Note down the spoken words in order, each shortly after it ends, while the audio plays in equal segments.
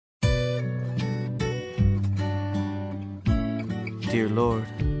Dear Lord,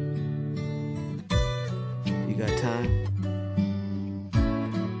 you got time?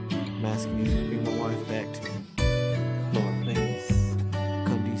 I'm asking you to bring my wife back to me. Lord, please,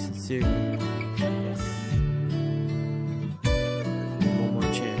 come to you sincerely. Yes. One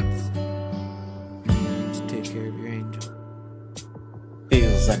more chance to take care of your angel.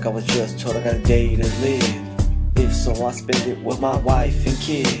 Feels like I was just told I got a day to live. If so, I spend it with my wife and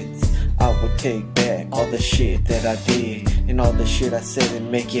kids. I would take back all the shit that I did and all the shit I said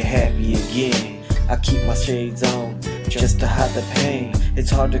and make you happy again. I keep my shades on just to hide the pain.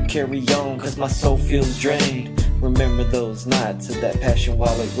 It's hard to carry on cause my soul feels drained. Remember those nights of that passion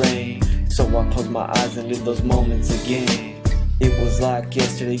while it rained. So I close my eyes and live those moments again. It was like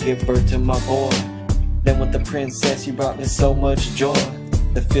yesterday, give birth to my boy. Then with the princess you brought me so much joy.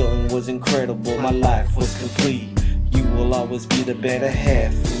 The feeling was incredible, my life was complete. You will always be the better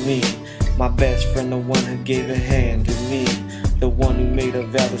half for me. My best friend, the one who gave a hand to me. The one who made a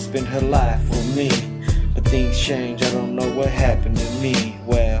vow to spend her life with me. But things change, I don't know what happened to me.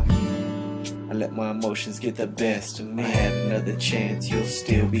 Well, I let my emotions get the best of me. I had another chance, you'll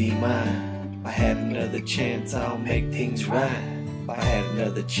still be mine. I had another chance, I'll make things right. I had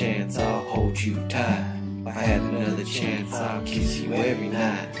another chance, I'll hold you tight. I had another chance, I'll kiss you every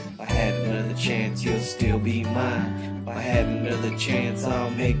night. I had another chance, you'll still be mine. If I had another chance, I'll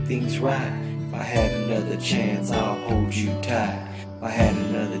make things right. If I had another chance, I'll hold you tight. If I had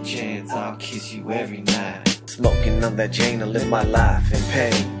another chance, I'll kiss you every night. Smoking on that Jane, I live my life in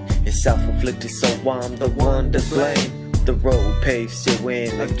pain. It's self-inflicted, so I'm the one to blame. The road paved, still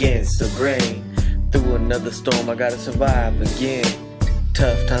in against the grain. Through another storm, I gotta survive again.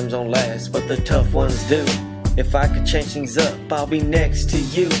 Tough times don't last, but the tough ones do. If I could change things up, I'll be next to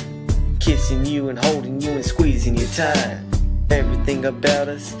you. Kissing you and holding you and squeezing you tight. Everything about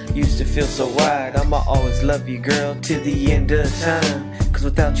us used to feel so right. I'ma always love you, girl, till the end of time. Cause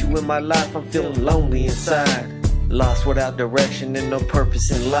without you in my life, I'm feeling lonely inside. Lost without direction and no purpose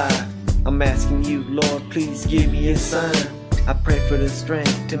in life. I'm asking you, Lord, please give me a sign. I pray for the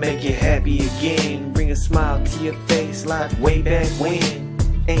strength to make you happy again. Bring a smile to your face like way back when.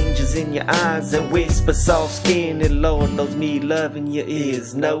 Angels in your eyes and whisper soft skin. And Lord knows me loving you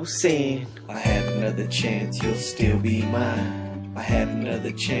is no sin. I had another chance, you'll still be mine. I had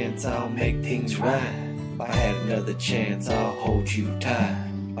another chance, I'll make things right. I had another chance, I'll hold you tight.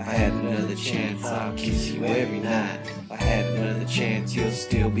 I had another chance, I'll kiss you every night. I had another chance, you'll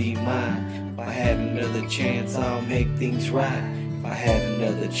still be mine. If I had another chance, I'll make things right. If I had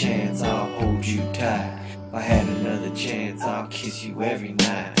another chance, I'll hold you tight. If I had another chance, I'll kiss you every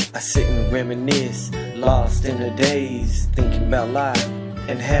night. I sit and reminisce, lost in a daze, thinking about life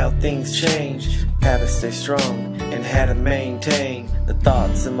and how things change. How to stay strong and how to maintain. The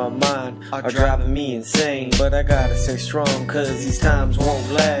thoughts in my mind are driving me insane. But I gotta stay strong cause these times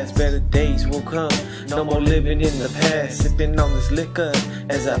won't last. Better days will come, no more living in the past. Sipping on this liquor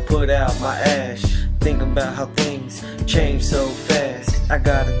as I put out my ash. Thinking about how things change so fast. I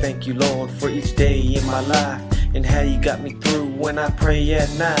gotta thank you, Lord, for each day in my life. And how you got me through when I pray at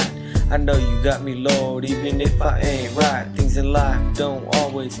night. I know you got me, Lord, even if I ain't right. Things in life don't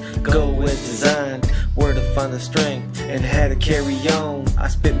always go as designed. Where to find the strength and how to carry on. I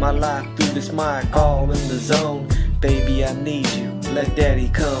spit my life through this mic, all in the zone. Baby, I need you, let daddy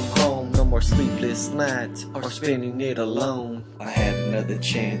come home. No more sleepless nights or spending it alone. I had another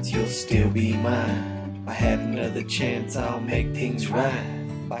chance, you'll still be mine. I had another chance, I'll make things right.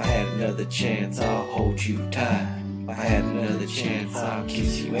 I had another chance, I'll hold you tight. I had another chance, I'll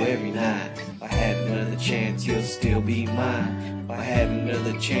kiss you every night. I had another chance, you'll still be mine. If I had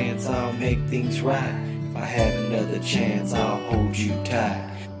another chance, I'll make things right. If I had another chance, I'll hold you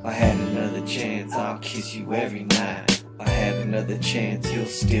tight. If I had another chance, I'll kiss you every night. If I had another chance, you'll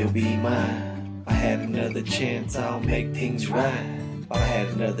still be mine. If I had another chance, I'll make things right. If I had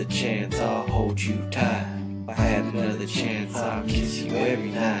another chance, I'll hold you tight. If I had another chance, I'll kiss you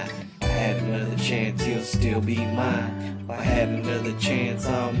every night. If I had another chance, you'll still be mine. If I had another chance,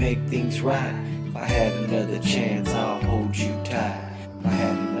 I'll make things right. If I had another chance, I'll hold you tight. If I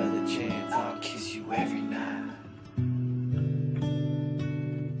had